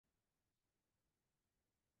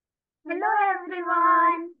Hello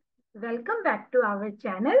everyone. Welcome back to our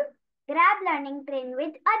channel. Grab Learning Train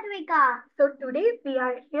with Advika. So today we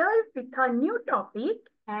are here with a new topic,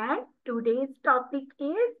 and today's topic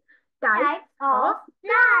is Types of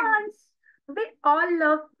plants. We all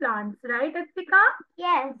love plants, right Advika?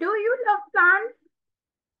 Yes. Do you love plants?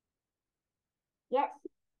 Yes.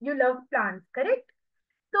 You love plants, correct?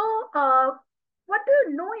 So what do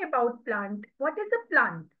you know about plant? What is a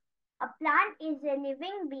plant? A plant is a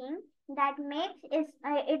living being that makes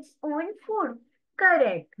its own food.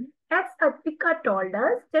 Correct. As Atvika told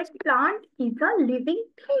us, that plant is a living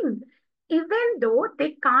thing. Even though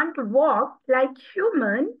they can't walk like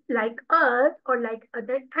human, like us, or like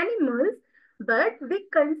other animals, but we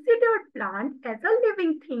consider plant as a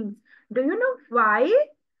living thing. Do you know why?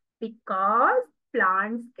 Because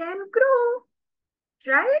plants can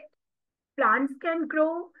grow, right? Plants can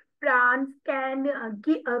grow. Plants can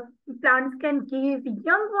plants can give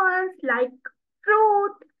young ones like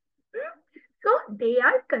fruit. So they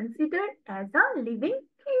are considered as a living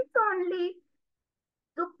things only.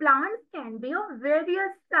 So plants can be of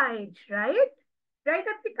various size, right? Right,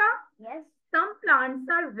 Atika? Yes. Some plants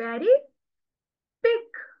are very big.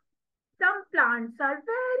 Some plants are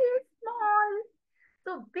very small.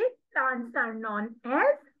 So big plants are known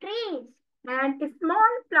as trees. And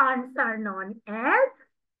small plants are known as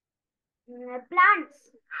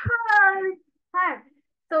plants. herbs. Herb.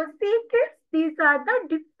 So see kids, these are the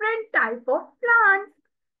different type of plants.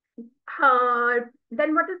 Herb.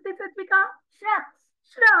 Then what is this, Atvika? Shrubs.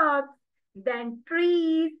 Shrubs. Then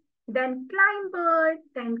trees. Then climber.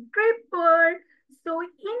 Then creeper. So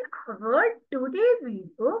in our today's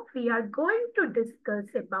video, we are going to discuss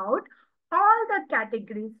about all the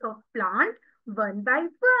categories of plant one by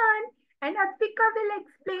one. And Atvika will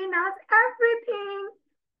explain us everything.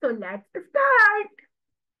 So let's start.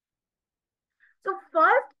 So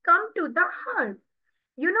first come to the herbs.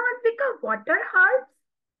 You know, Atvika, what are herbs?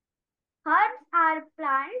 Herbs are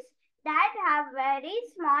plants that have very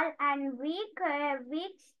small and weak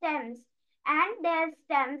stems, and their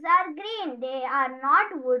stems are green. They are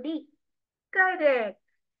not woody. Correct.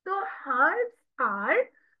 So herbs are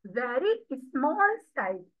very small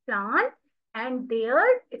size plants and their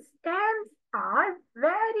stems are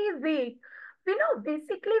very weak. You know,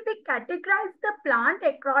 basically we categorize the plant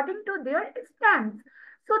according to their stems.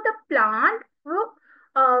 So the plant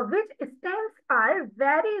which stems are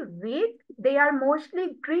very weak, they are mostly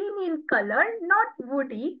green in color, not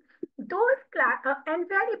woody. Those and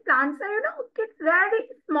very plants are, it's very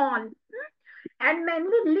small and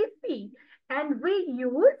mainly leafy, and we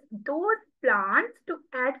use those plants to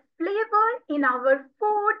add flavor in our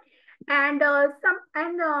food, and most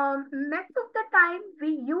of the time we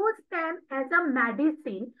use them as a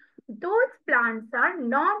medicine. Those plants are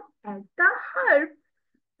known as the herbs.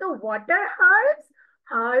 So what are herbs?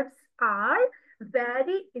 Herbs are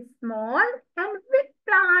very small and weak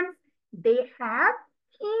plants. They have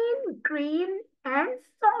thin, green and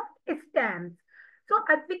soft stems. So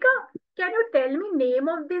Atvika, can you tell me name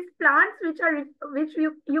of these plants which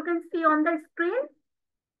you can see on the screen?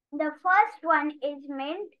 The first one is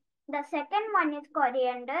mint, the second one is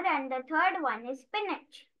coriander, and the third one is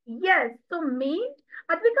spinach. Yes, so mint.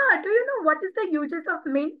 Atvika, do you know what is the uses of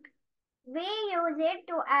mint? We use it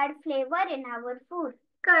to add flavor in our food.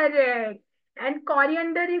 Correct. And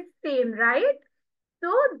coriander is same, right?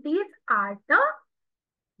 So these are the,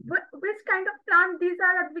 which kind of plant these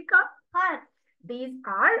are, Advika? Herbs. These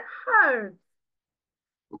are herbs.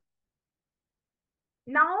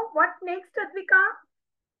 Now what next, Advika?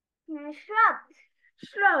 Shrubs.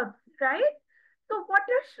 Shrubs, right? So what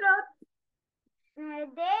are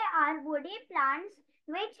shrubs? They are woody plants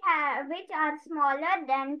which are smaller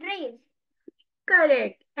than trees.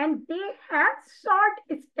 Correct. And they have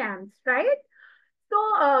short stems, right?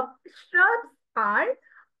 So shrubs are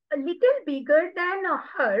a little bigger than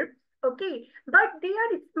herbs, okay, but they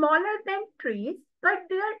are smaller than trees, but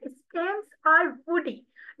their stems are woody,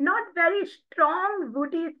 not very strong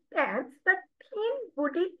woody stems, but thin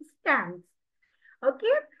woody stems,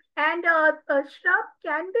 okay. And a shrub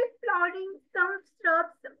can be flowering. Some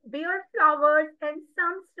shrubs bear flowers and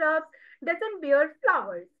some shrubs doesn't bear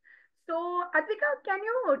flowers. So Advika, can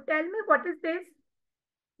you tell me what is this?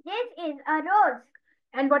 This is a rose.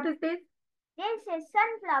 And what is this? This is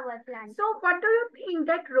sunflower plant. So what do you think,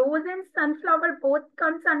 that rose and sunflower both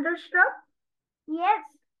comes under shrub? Yes.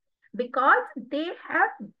 Because they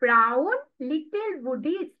have brown little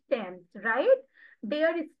woody stems, right?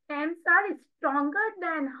 Their stems are stronger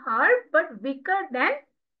than herb but weaker than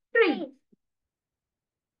tree.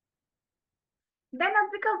 Then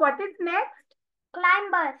Advika, what is next?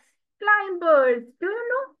 Climbers. Climbers. Do you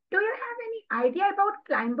know Do you have any idea about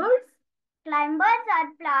climbers? Climbers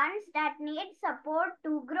are plants that need support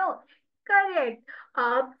to grow. Correct.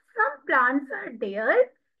 Some plants are there.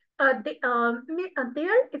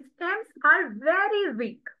 Their stems are very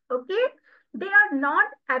weak. Okay, they are not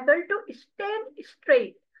able to stand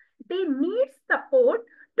straight. They need support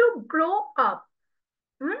to grow up.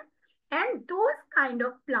 Hmm? And those kind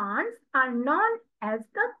of plants are known as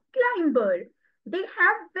the climber. They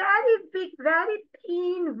have very big, very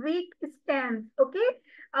thin, weak stems. Okay,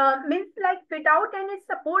 means like without any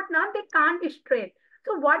support, now they can't straight.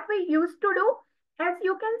 So what we used to do, as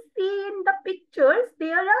you can see in the pictures,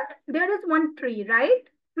 there is one tree, right?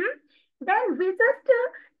 Hmm? Then we just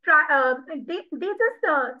try. They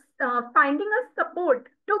just finding a support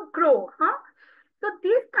to grow, huh? So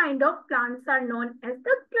these kind of plants are known as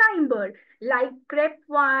the climber, like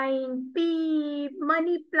grapevine, pea,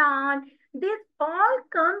 money plant. This all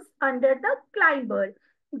comes under the climber.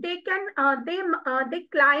 They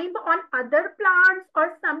climb on other plants,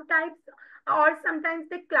 or sometimes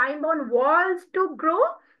they climb on walls to grow.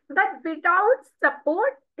 But without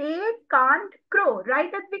support, they can't grow.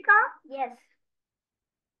 Right, Advika? Yes.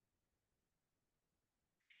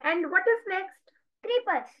 And what is next?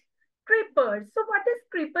 Creepers. Creepers. So what is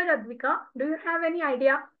creeper, Advika? Do you have any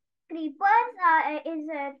idea? Creeper is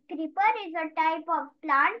a type of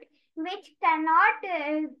plant which cannot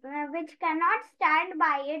stand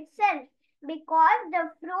by itself because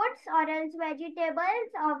the fruits or else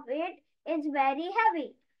vegetables of it is very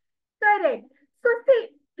heavy. Correct. So see,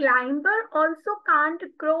 climber also can't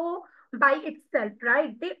grow by itself,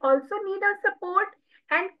 right? They also need a support.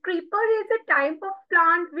 And creeper is a type of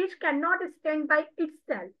plant which cannot stand by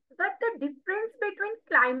itself. But the difference between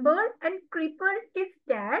climber and creeper is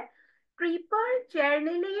that creeper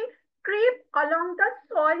generally creep along the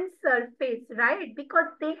soil surface, right? Because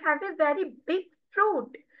they have a very big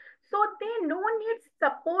fruit. So they no need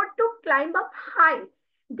support to climb up high.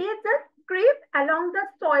 They just creep along the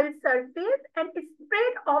soil surface and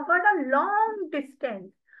spread over a long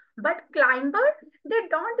distance. But climber, they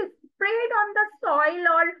don't spread on the soil,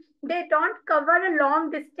 or they don't cover a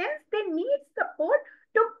long distance. They need support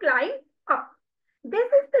to climb up. This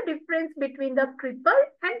is the difference between the creeper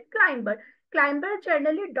and climber. Climber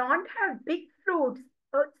generally don't have big fruits,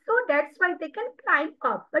 so that's why they can climb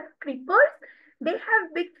up. But creepers, they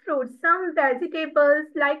have big fruits. Some vegetables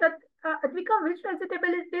like Advika, which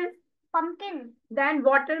vegetable is this? Pumpkin. Then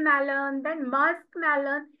watermelon, then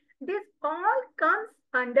muskmelon. This all comes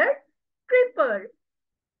under creeper,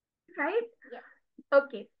 right? Yes.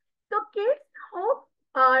 Okay. So kids, hope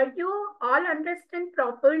you all understand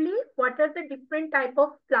properly what are the different type of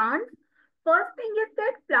plants. First thing is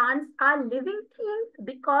that plants are living things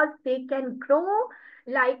because they can grow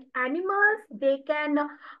like animals. They can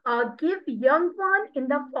give young one in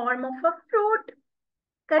the form of a fruit.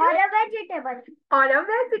 Correct? Or a vegetable. Or a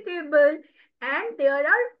vegetable. And there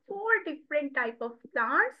are four different type of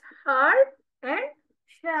plants: herb and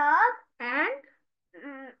Shrub and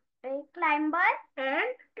climber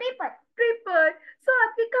and creeper. creeper. So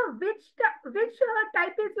Atvika, which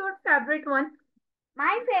type is your favorite one?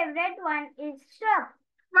 My favorite one is shrub.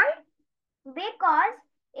 Why? Because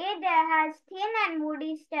it has thin and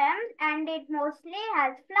woody stems and it mostly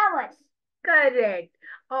has flowers. Correct.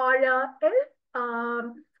 Or if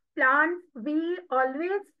plants, we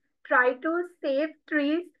always try to save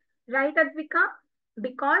trees, right, Advika?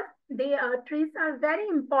 Because trees are very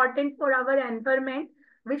important for our environment.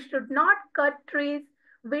 We should not cut trees.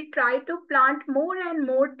 We try to plant more and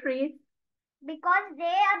more trees. Because they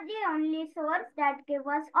are the only source that give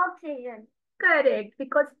us oxygen. Correct.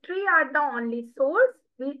 Because trees are the only source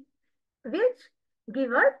which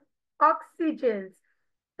give us oxygen.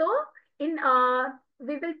 So in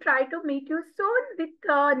we will try to meet you soon with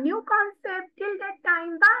a new concept. Till that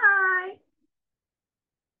time, bye.